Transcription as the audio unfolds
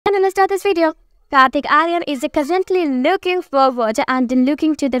and let's start this video. Kartik Aaryan is currently looking forward and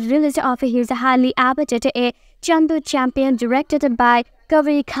looking to the release of his highly awaited Chandu Champion directed by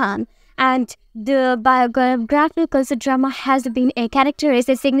Kavi Khan. And the biographical drama has been a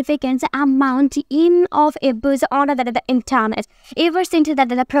characteristic significant amount in of a buzz on the internet ever since that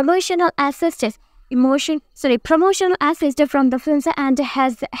the promotional assist from the films and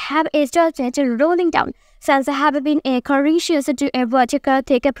have started rolling down. Since have been a curious to watch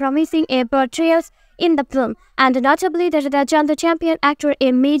Kartik promising a portrayals in the film, and notably that the Chandu Champion actor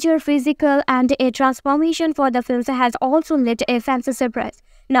a major physical and a transformation for the films has also led a fancy surprise.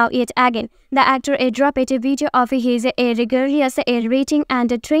 Now yet again, the actor dropped a video of his rigorous rating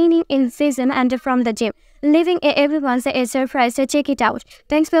and training in season and from the gym, leaving everyone's a surprise. Check it out.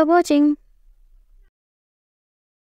 Thanks for watching.